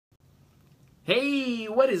Hey,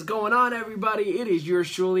 what is going on, everybody? It is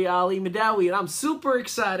yours truly, Ali Mehdaoui, and I'm super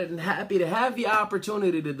excited and happy to have the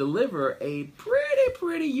opportunity to deliver a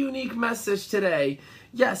pretty unique message today.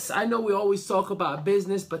 Yes, I know we always talk about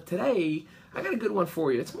business, but today I got a good one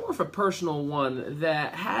for you. It's more of a personal one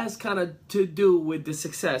that has kind of to do with the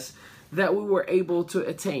success that we were able to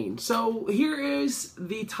attain. So here is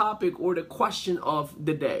the topic or the question of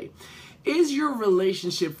the day. Is your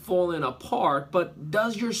relationship falling apart, but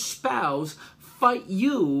does your spouse fight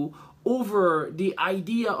you over the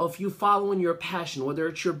idea of you following your passion, whether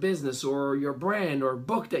it's your business or your brand or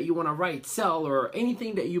book that you want to write, sell, or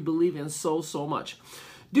anything that you believe in so much?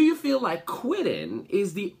 Do you feel like quitting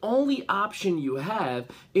is the only option you have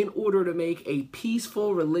in order to make a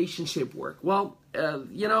peaceful relationship work? Well,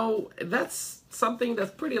 that's something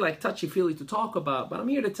that's pretty like touchy-feely to talk about, but I'm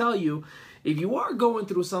here to tell you, if you are going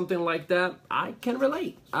through something like that, I can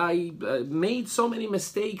relate. I made so many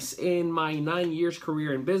mistakes in my 9 years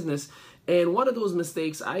career in business. And one of those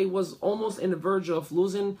mistakes, I was almost in the verge of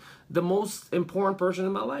losing the most important person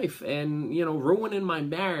in my life and, ruining my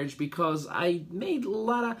marriage because I made a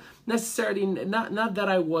lot of necessarily, not that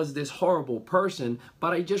I was this horrible person,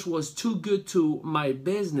 but I just was too good to my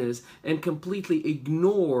business and completely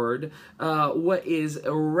ignored what is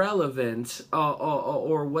irrelevant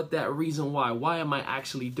or what that reason why. Why am I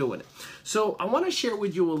actually doing it? So I want to share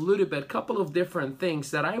with you a little bit, a couple of different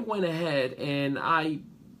things that I went ahead and I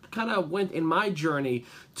kind of went in my journey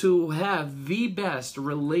to have the best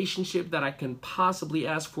relationship that I can possibly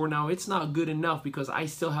ask for. Now, it's not good enough because I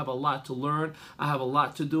still have a lot to learn. I have a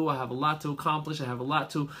lot to do. I have a lot to accomplish. I have a lot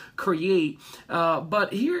to create.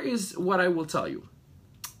 But here is what I will tell you.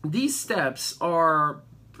 These steps are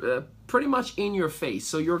pretty much in your face.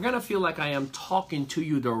 So you're going to feel like I am talking to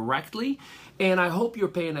you directly. And I hope you're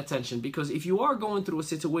paying attention, because if you are going through a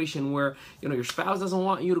situation where, your spouse doesn't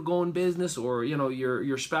want you to go in business, or,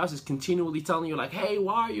 your spouse is continually telling you like, hey,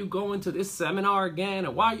 why are you going to this seminar again?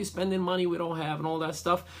 And why are you spending money we don't have and all that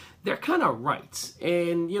stuff? They're kind of right.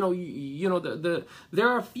 And, there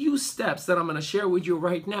are a few steps that I'm going to share with you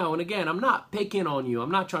right now. And again, I'm not picking on you.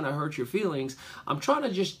 I'm not trying to hurt your feelings. I'm trying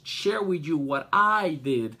to just share with you what I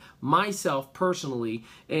did myself personally.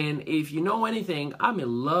 And if you know anything, I'm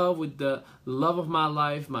in love with the love of my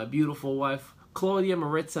life, my beautiful wife, Claudia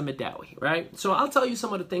Maritza Mehdaoui, right? So I'll tell you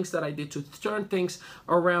some of the things that I did to turn things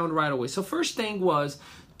around right away. So first thing was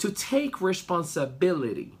to take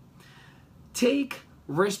responsibility. Take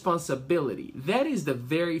responsibility. That is the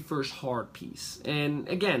very first hard piece. And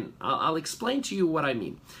again, I'll explain to you what I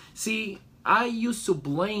mean. See, I used to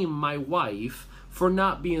blame my wife for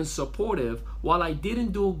not being supportive while I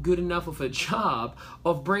didn't do good enough of a job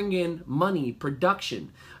of bringing money,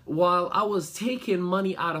 production. While I was taking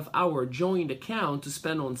money out of our joint account to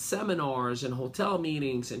spend on seminars and hotel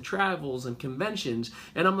meetings and travels and conventions.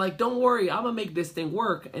 And I'm like, don't worry, I'm gonna make this thing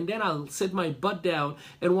work. And then I'll sit my butt down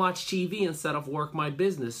and watch TV instead of work my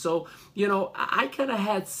business. So, I kind of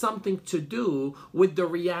had something to do with the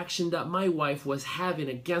reaction that my wife was having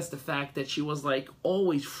against the fact that she was like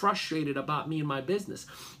always frustrated about me and my business.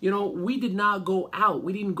 We did not go out.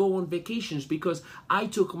 We didn't go on vacations because I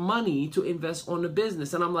took money to invest on the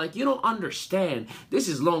business. And I'm like, you don't understand. This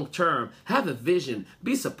is long term. Have a vision.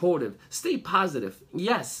 Be supportive. Stay positive.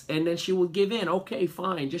 Yes. And then she would give in. Okay,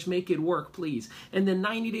 fine. Just make it work, please. And then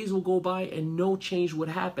 90 days will go by and no change would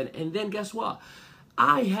happen. And then guess what?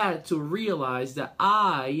 I had to realize that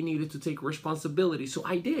I needed to take responsibility. So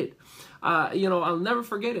I did. I'll never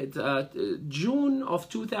forget it. June of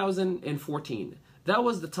 2014. That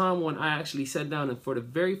was the time when I actually sat down and for the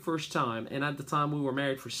very first time, and at the time we were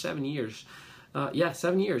married for 7 years.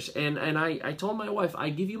 7 years. And I told my wife, I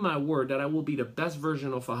give you my word that I will be the best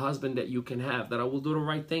version of a husband that you can have, that I will do the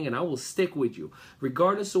right thing and I will stick with you.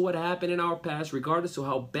 Regardless of what happened in our past, regardless of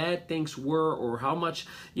how bad things were or how much,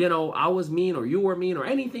 I was mean or you were mean or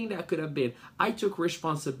anything that could have been, I took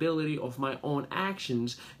responsibility of my own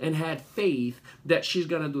actions and had faith that she's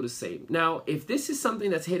going to do the same. Now, if this is something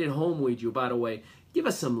that's hitting home with you, by the way, give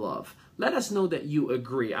us some love. Let us know that you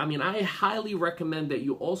agree. I mean, I highly recommend that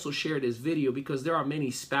you also share this video, because there are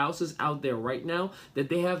many spouses out there right now that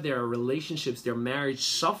they have their relationships, their marriage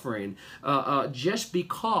suffering just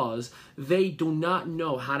because they do not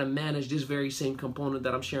know how to manage this very same component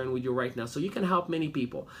that I'm sharing with you right now. So you can help many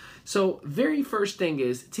people. So very first thing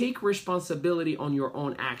is take responsibility on your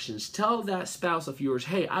own actions. Tell that spouse of yours,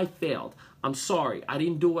 hey, I failed. I'm sorry. I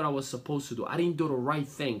didn't do what I was supposed to do. I didn't do the right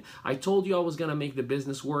thing. I told you I was going to make the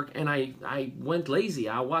business work, and I went lazy.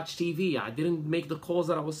 I watched TV. I didn't make the calls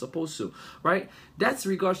that I was supposed to, right? That's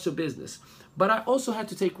regards to business. But I also had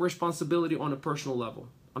to take responsibility on a personal level.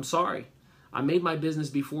 I'm sorry. I made my business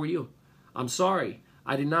before you. I'm sorry,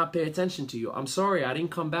 I did not pay attention to you. I'm sorry, I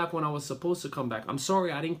didn't come back when I was supposed to come back. I'm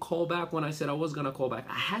sorry, I didn't call back when I said I was going to call back.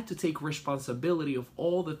 I had to take responsibility of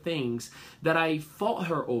all the things that I fought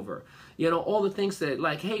her over. You know, all the things that,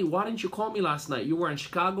 like, hey, why didn't you call me last night? You were in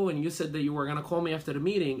Chicago and you said that you were going to call me after the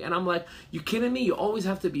meeting. And I'm like, you kidding me? You always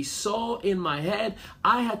have to be so in my head.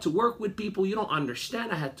 I had to work with people. You don't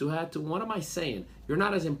understand. I had to. What am I saying? You're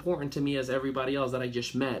not as important to me as everybody else that I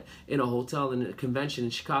just met in a hotel, in a convention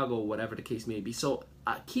in Chicago, whatever the case may be. So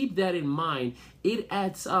keep that in mind. It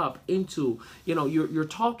adds up into, you know, you're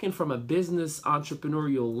talking from a business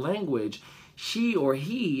entrepreneurial language. She or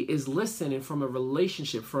he is listening from a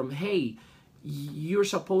relationship, from, hey, you're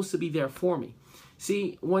supposed to be there for me.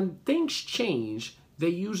 See, when things change, they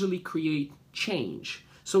usually create change.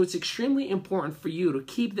 So it's extremely important for you to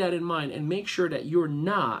keep that in mind and make sure that you're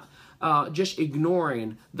not just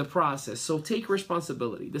ignoring the process. So take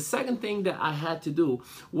responsibility. The second thing that I had to do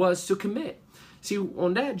was to commit. See,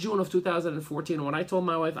 on that June of 2014, when I told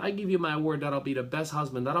my wife, I give you my word that I'll be the best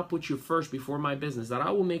husband, that I'll put you first before my business, that I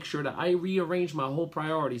will make sure that I rearrange my whole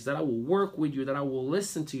priorities, that I will work with you, that I will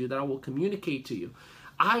listen to you, that I will communicate to you.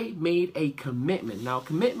 I made a commitment. Now,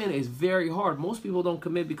 commitment is very hard. Most people don't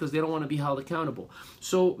commit because they don't want to be held accountable.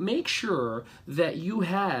 So make sure that you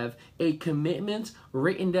have a commitment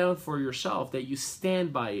written down for yourself, that you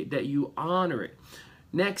stand by it, that you honor it.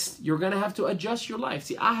 Next, you're going to have to adjust your life.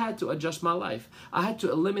 See, I had to adjust my life. I had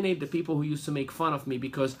to eliminate the people who used to make fun of me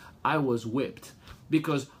because I was whipped,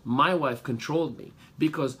 because my wife controlled me,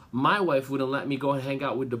 because my wife wouldn't let me go and hang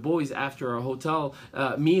out with the boys after a hotel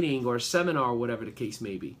meeting or seminar or whatever the case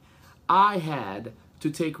may be. I had to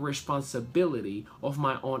take responsibility of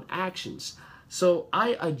my own actions. So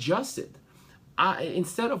I adjusted.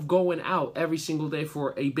 Instead of going out every single day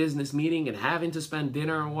for a business meeting and having to spend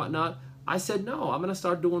dinner and whatnot, I said, no, I'm going to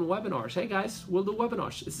start doing webinars. Hey guys, we'll do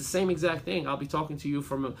webinars. It's the same exact thing. I'll be talking to you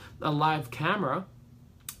from a live camera,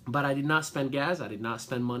 but I did not spend gas. I did not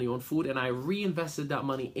spend money on food, and I reinvested that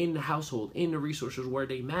money in the household, in the resources where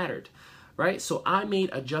they mattered. Right? So I made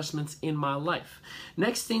adjustments in my life.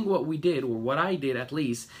 Next thing what we did, or what I did at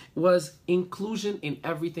least, was inclusion in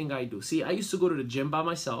everything I do. See, I used to go to the gym by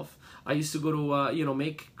myself. I used to go to,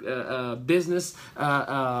 make business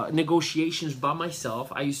negotiations by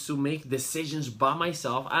myself. I used to make decisions by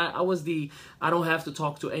myself. I don't have to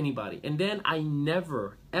talk to anybody. And then I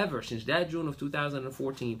never, ever, since that June of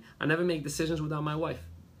 2014, I never make decisions without my wife.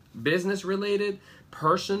 Business related,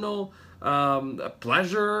 personal,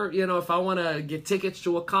 pleasure, if I want to get tickets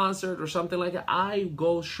to a concert or something like that, I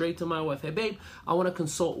go straight to my wife. Hey, babe, I want to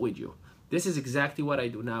consult with you. This is exactly what I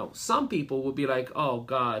do. Now, some people will be like, oh,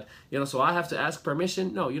 God, so I have to ask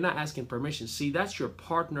permission. No, you're not asking permission. See, that's your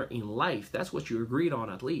partner in life. That's what you agreed on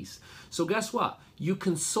at least. So guess what? You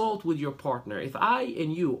consult with your partner. If I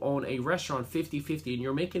and you own a restaurant 50-50 and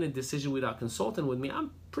you're making a decision without consulting with me,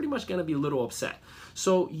 I'm pretty much going to be a little upset.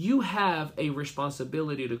 So you have a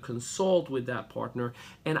responsibility to consult with that partner.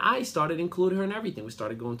 And I started including her in everything. We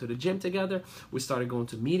started going to the gym together. We started going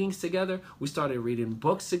to meetings together. We started reading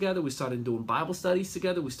books together. We started doing Bible studies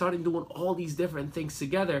together. We started doing all these different things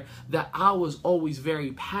together that I was always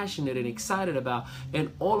very passionate and excited about.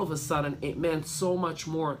 And all of a sudden, it meant so much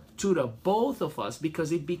more to the both of us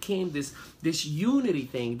because it became this unity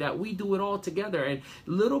thing that we do it all together. And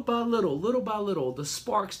little by little, the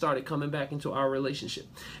spark started coming back into our relationship.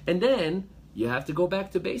 And then you have to go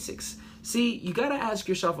back to basics. See, you got to ask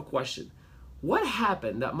yourself a question. What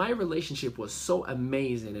happened that my relationship was so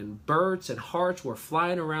amazing and birds and hearts were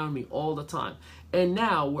flying around me all the time? And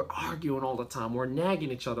now we're arguing all the time. We're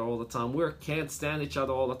nagging each other all the time. We can't stand each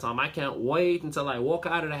other all the time. I can't wait until I walk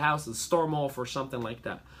out of the house and storm off or something like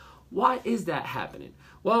that. Why is that happening?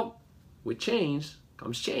 Well, with change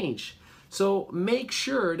comes change. So make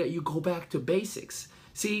sure that you go back to basics.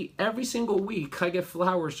 See, every single week I get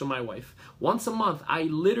flowers to my wife. Once a month, I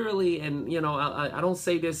literally, and I don't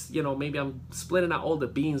say this, maybe I'm splitting out all the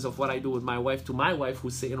beans of what I do with my wife to my wife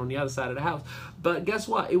who's sitting on the other side of the house. But guess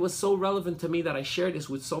what? It was so relevant to me that I share this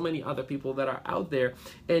with so many other people that are out there.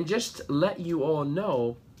 And just let you all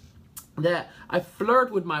know that I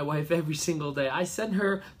flirt with my wife every single day. I send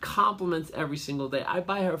her compliments every single day. I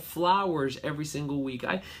buy her flowers every single week.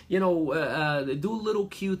 I, do little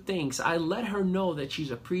cute things. I let her know that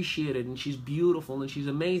she's appreciated and she's beautiful and she's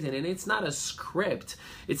amazing. And it's not a script.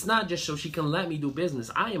 It's not just so she can let me do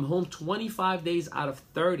business. I am home 25 days out of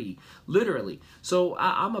 30, literally. So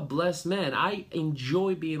I'm a blessed man. I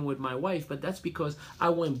enjoy being with my wife, but that's because I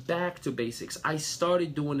went back to basics. I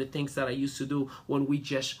started doing the things that I used to do when we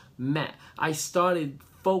just met. I started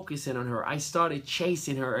focusing on her. I started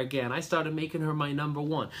chasing her again. I started making her my number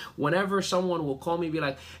one. Whenever someone will call me and be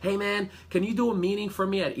like, hey man, can you do a meeting for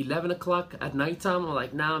me at 11 o'clock at nighttime? I'm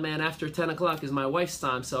like, nah man, after 10 o'clock is my wife's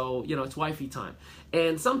time, so it's wifey time.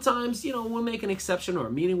 And sometimes, we'll make an exception, or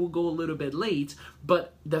a meeting will go a little bit late,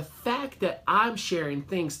 but the fact that I'm sharing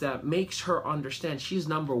things that makes her understand she's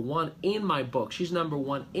number one in my book, she's number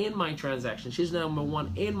one in my transaction, she's number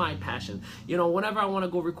one in my passion. Whenever I want to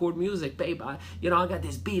go record music, babe, I got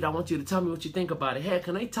this beat, I want you to tell me what you think about it. Hey,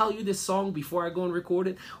 can I tell you this song before I go and record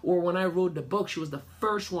it? Or when I wrote the book, she was the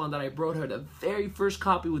first one that I brought her, the very first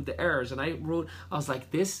copy with the errors, and I was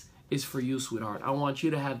like, this is for you, sweetheart. I want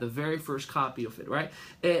you to have the very first copy of it, right?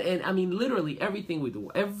 And I mean, literally everything we do,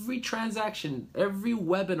 every transaction, every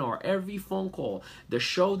webinar, every phone call, the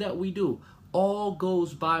show that we do, all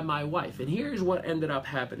goes by my wife. And here's what ended up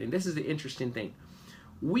happening. This is the interesting thing.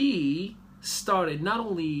 We started not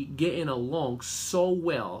only getting along so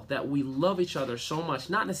well that we love each other so much,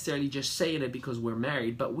 not necessarily just saying it because we're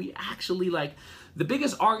married, but we actually, like, the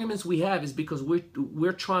biggest arguments we have is because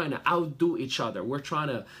we're trying to outdo each other. We're trying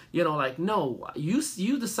to, no,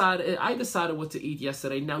 you decided, I decided what to eat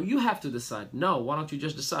yesterday. Now you have to decide. No, why don't you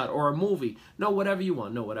just decide? Or a movie. No, whatever you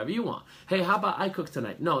want. No, whatever you want. Hey, how about I cook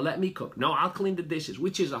tonight? No, let me cook. No, I'll clean the dishes,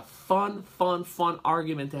 which is a fun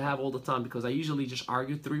argument to have all the time, because I usually just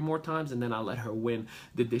argue 3 more times and then I let her win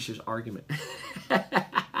the dishes argument.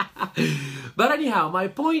 But anyhow, my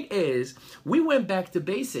point is, we went back to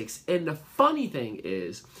basics. And the funny thing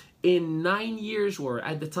is, in 9 years, or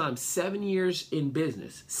at the time, 7 years in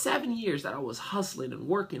business, 7 years that I was hustling and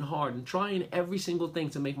working hard and trying every single thing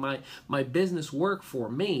to make my business work for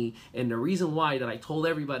me. And the reason why that I told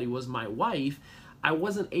everybody was my wife, I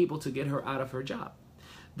wasn't able to get her out of her job.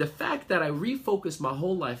 The fact that I refocused my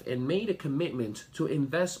whole life and made a commitment to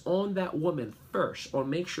invest on that woman first, or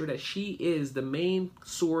make sure that she is the main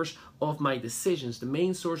source of my decisions, the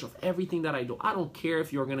main source of everything that I do. I don't care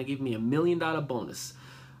if you're going to give me $1 million bonus.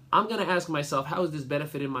 I'm going to ask myself, how is this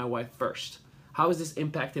benefiting my wife first? How is this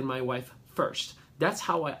impacting my wife first? That's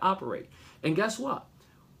how I operate. And guess what?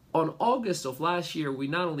 On August of last year, we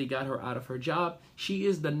not only got her out of her job, she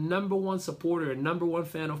is the #1 supporter and #1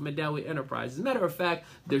 fan of Mehdaoui Enterprise. As a matter of fact,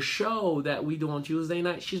 the show that we do on Tuesday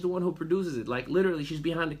night, she's the one who produces it. Like, literally, she's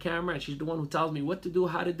behind the camera, and she's the one who tells me what to do,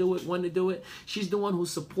 how to do it, when to do it. She's the one who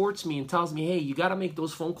supports me and tells me, hey, you got to make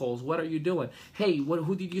those phone calls. What are you doing? Hey,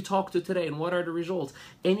 who did you talk to today, and what are the results?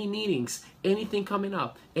 Any meetings, anything coming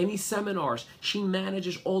up, any seminars. She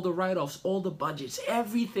manages all the write-offs, all the budgets,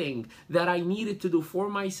 everything that I needed to do for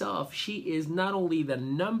myself. She is not only the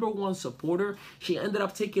 #1 supporter, she ended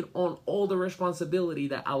up taking on all the responsibility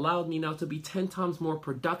that allowed me now to be 10 times more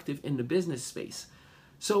productive in the business space.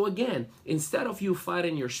 So again, instead of you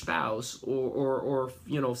fighting your spouse or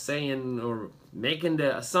saying or making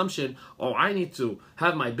the assumption, oh, I need to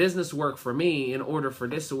have my business work for me in order for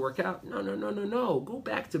this to work out. No. Go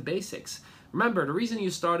back to basics. Remember, the reason you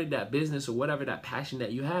started that business or whatever that passion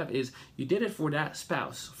that you have is you did it for that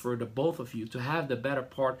spouse, for the both of you to have the better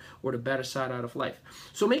part or the better side out of life.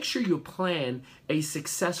 So make sure you plan a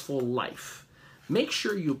successful life. Make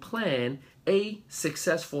sure you plan a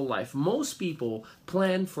successful life. Most people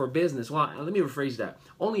plan for business. Well, let me rephrase that.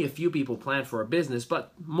 Only a few people plan for a business,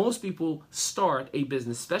 but most people start a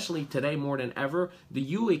business, especially today more than ever. The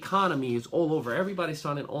U economy is all over. Everybody's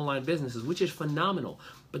starting online businesses, which is phenomenal.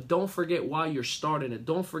 But don't forget why you're starting it.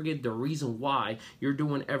 Don't forget the reason why you're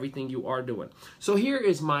doing everything you are doing. So here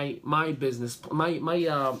is my business,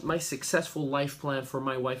 my successful life plan for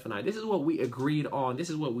my wife and I. This is what we agreed on. This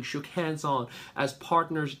is what we shook hands on as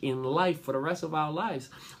partners in life for the rest of our lives.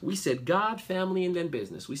 We said God, family, and then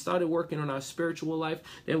business. We started working on our spiritual life.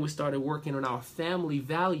 Then we started working on our family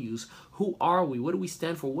values. Who are we? What do we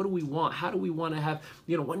stand for? What do we want? How do we want to have,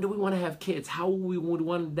 when do we want to have kids? How we would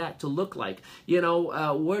want that to look like?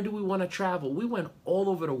 Where do we want to travel? We went all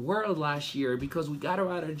over the world last year because we got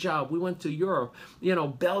her out of a job. We went to Europe,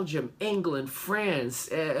 Belgium, England, France,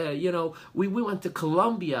 we went to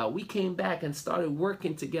Colombia. We came back and started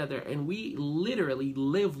working together, and we literally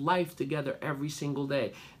live life together every single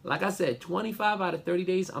day. Like I said, 25 out of 30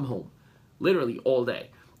 days, I'm home. Literally all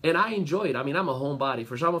day. And I enjoy it. I mean, I'm a homebody.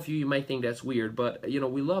 For some of you, you might think that's weird, but, we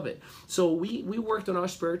love it. So we worked on our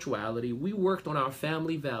spirituality. We worked on our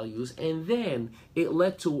family values. And then it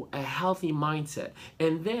led to a healthy mindset.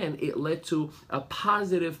 And then it led to a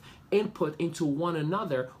positive input into one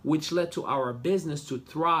another, which led to our business to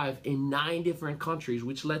thrive in 9 different countries,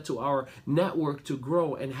 which led to our network to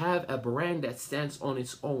grow and have a brand that stands on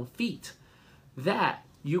its own feet. That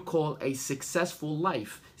you call a successful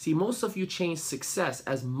life. See, most of you change success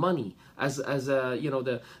as money, as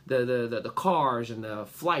the cars and the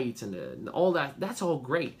flights and all that. That's all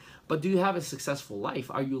great. But do you have a successful life?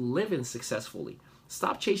 Are you living successfully?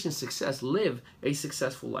 Stop chasing success. Live a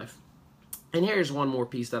successful life. And here's one more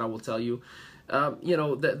piece that I will tell you.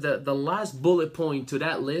 The last bullet point to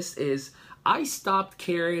that list is I stopped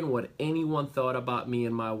caring what anyone thought about me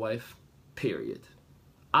and my wife, period.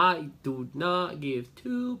 I do not give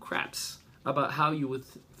two craps about how you would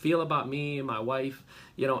feel about me and my wife.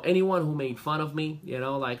 Anyone who made fun of me,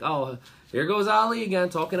 like, oh, here goes Ali again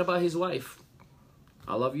talking about his wife.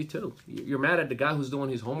 I love you too. You're mad at the guy who's doing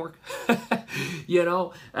his homework?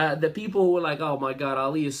 The people who are like, oh my God,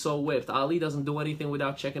 Ali is so whipped. Ali doesn't do anything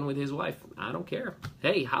without checking with his wife. I don't care.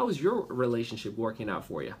 Hey, how is your relationship working out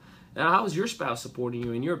for you? How is your spouse supporting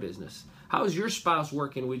you in your business? How is your spouse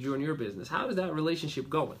working with you in your business? How is that relationship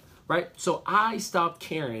going? Right? So I stopped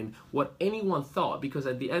caring what anyone thought, because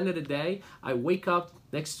at the end of the day, I wake up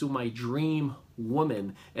next to my dream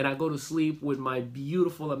woman and I go to sleep with my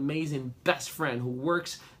beautiful, amazing best friend who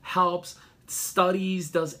works, helps, studies,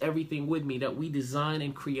 does everything with me, that we design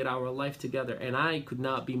and create our life together. And I could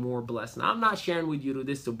not be more blessed. And I'm not sharing with you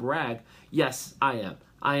this to brag. Yes, I am.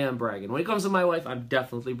 I am bragging. When it comes to my wife, I'm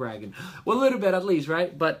definitely bragging. Well, a little bit at least,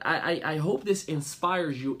 right? But I hope this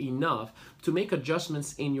inspires you enough to make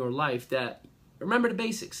adjustments in your life that, remember the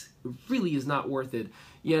basics. It really is not worth it,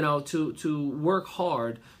 to work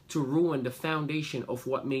hard to ruin the foundation of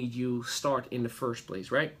what made you start in the first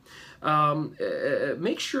place, right?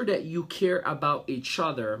 Make sure that you care about each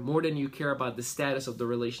other more than you care about the status of the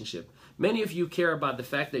relationship. Many of you care about the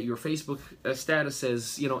fact that your Facebook status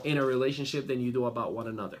says, in a relationship, than you do about one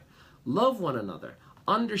another. Love one another.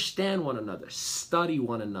 Understand one another. Study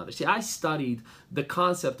one another. See, I studied the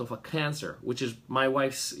concept of a Cancer, which is my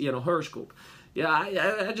wife's, horoscope. Yeah,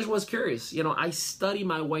 I just was curious. I study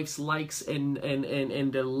my wife's likes and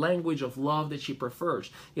the language of love that she prefers.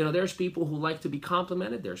 There's people who like to be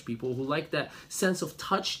complimented. There's people who like that sense of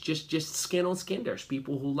touch, just skin on skin. There's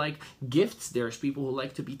people who like gifts. There's people who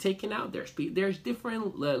like to be taken out. There's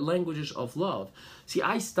different languages of love. See,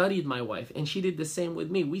 I studied my wife, and she did the same with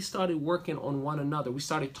me. We started working on one another. We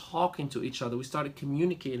started talking to each other. We started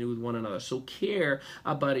communicating with one another. So care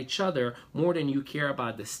about each other more than you care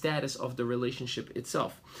about the status of the relationship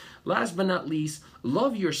itself. Last but not least,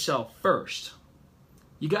 love yourself first.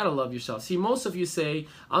 You got to love yourself. See, most of you say,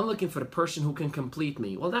 I'm looking for the person who can complete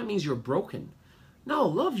me. Well, that means you're broken. No,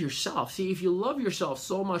 love yourself. See, if you love yourself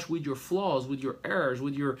so much with your flaws, with your errors,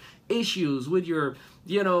 with your issues, with your,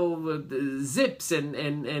 zips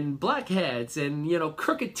and blackheads and,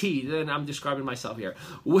 crooked teeth, and I'm describing myself here,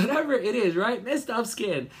 whatever it is, right? Messed up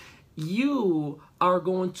skin. You are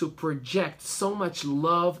going to project so much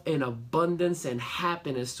love and abundance and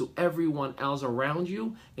happiness to everyone else around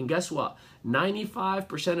you. And guess what?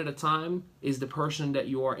 95% of the time is the person that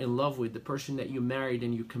you are in love with, the person that you married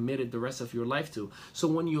and you committed the rest of your life to. So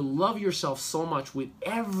when you love yourself so much with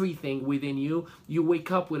everything within you, you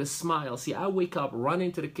wake up with a smile. See, I wake up, run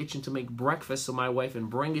into the kitchen to make breakfast to my wife and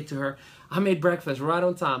bring it to her. I made breakfast right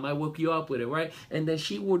on time. I woke you up with it, right? And then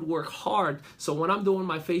she would work hard. So when I'm doing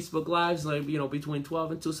my Facebook Lives, like, between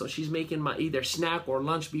 12 and 2, so she's making my either snack or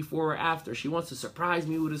lunch before or after. She wants to surprise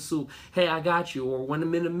me with a soup. Hey, I got you. Or when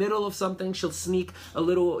I'm in the middle of something, she'll sneak a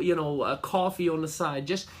little, a coffee on the side.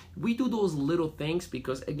 We do those little things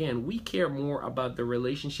because, again, we care more about the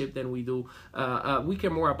relationship than we do. We care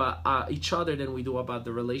more about each other than we do about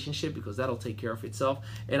the relationship, because that'll take care of itself.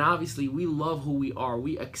 And obviously, we love who we are.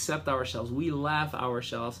 We accept ourselves. We laugh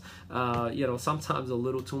ourselves. Sometimes a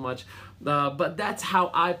little too much. But that's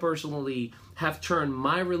how I personally have turned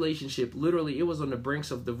my relationship. Literally, it was on the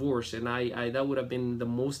brinks of divorce, and I that would have been the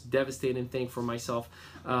most devastating thing for myself,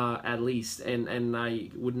 at least. And I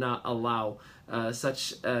would not allow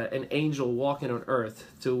such an angel walking on earth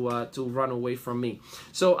to run away from me.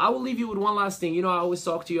 So I will leave you with one last thing. I always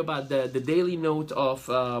talk to you about the daily note of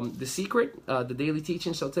The Secret, the daily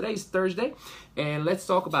teaching. So today's Thursday, and let's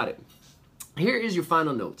talk about it. Here is your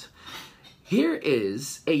final note. Here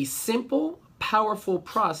is a simple, powerful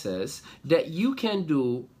process that you can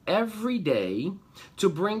do every day to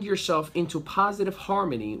bring yourself into positive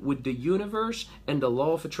harmony with the universe and the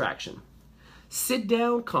law of attraction. Sit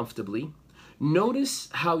down comfortably, notice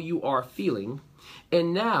how you are feeling,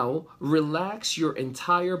 and now relax your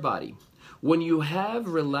entire body. When you have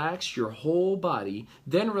relaxed your whole body,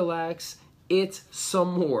 then relax it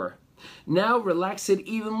some more. Now relax it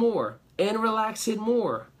even more, and relax it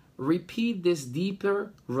more. repeat this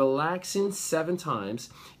deeper, relaxing 7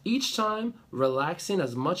 times, each time relaxing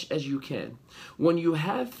as much as you can. When you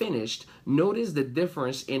have finished, notice the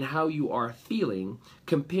difference in how you are feeling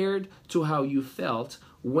compared to how you felt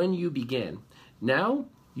when you began. Now,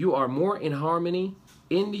 you are more in harmony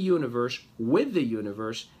in the universe, with the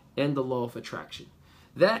universe, and the law of attraction.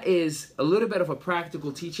 That is a little bit of a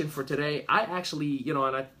practical teaching for today. I actually, and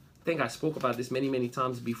I think I spoke about this many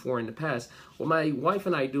times before in the past. What my wife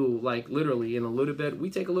and I do, like literally in a little bit,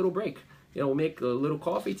 we take a little break. We'll make a little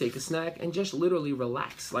coffee, take a snack, and just literally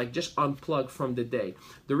relax, like just unplug from the day.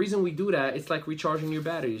 The reason we do that, it's like recharging your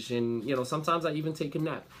batteries. And, sometimes I even take a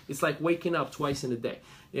nap. It's like waking up twice in a day.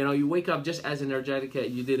 You wake up just as energetic as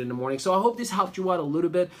you did in the morning. So I hope this helped you out a little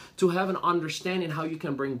bit to have an understanding how you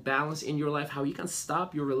can bring balance in your life, how you can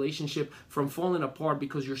stop your relationship from falling apart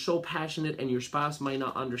because you're so passionate and your spouse might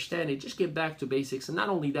not understand it. Just get back to basics. And not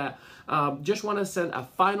only that, just want to send a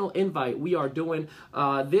final invite. We are doing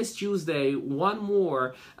this Tuesday one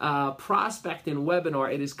more prospecting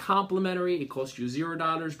webinar. It is complimentary. It costs you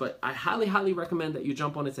 $0, but I highly recommend that you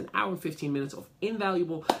jump on. It's an hour and 15 minutes of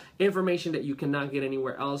invaluable information that you cannot get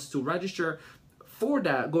anywhere else. To register for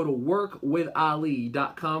that, go to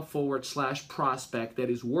workwithali.com/prospect.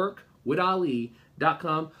 That is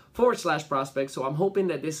workwithali.com/prospect. So I'm hoping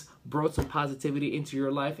that this brought some positivity into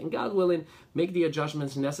your life, and God willing, make the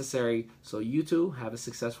adjustments necessary so you two have a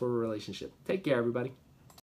successful relationship. Take care, everybody.